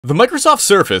The Microsoft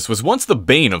Surface was once the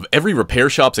bane of every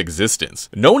repair shop's existence.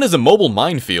 Known as a mobile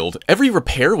minefield, every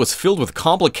repair was filled with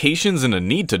complications and a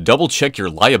need to double-check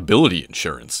your liability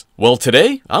insurance. Well,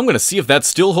 today, I'm going to see if that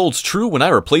still holds true when I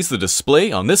replace the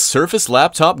display on this Surface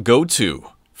Laptop Go 2.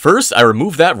 First, I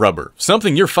remove that rubber,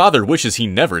 something your father wishes he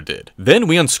never did. Then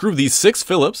we unscrew these 6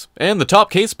 Phillips, and the top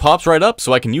case pops right up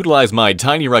so I can utilize my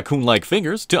tiny raccoon-like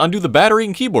fingers to undo the battery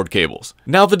and keyboard cables.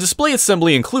 Now, the display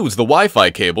assembly includes the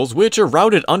Wi-Fi cables, which are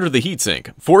routed under the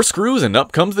heatsink. 4 screws and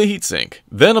up comes the heatsink.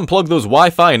 Then unplug those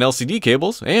Wi-Fi and LCD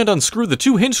cables, and unscrew the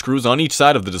 2 hinge screws on each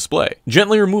side of the display.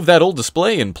 Gently remove that old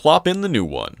display and plop in the new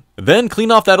one. Then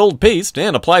clean off that old paste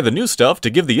and apply the new stuff to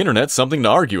give the internet something to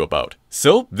argue about.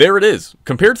 So, there it is.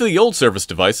 Compared to the old Surface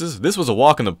devices, this was a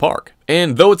walk in the park.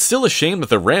 And though it's still a shame that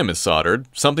the RAM is soldered,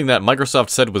 something that Microsoft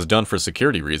said was done for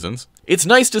security reasons, it's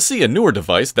nice to see a newer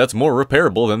device that's more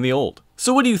repairable than the old.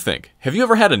 So what do you think? Have you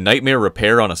ever had a nightmare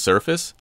repair on a Surface?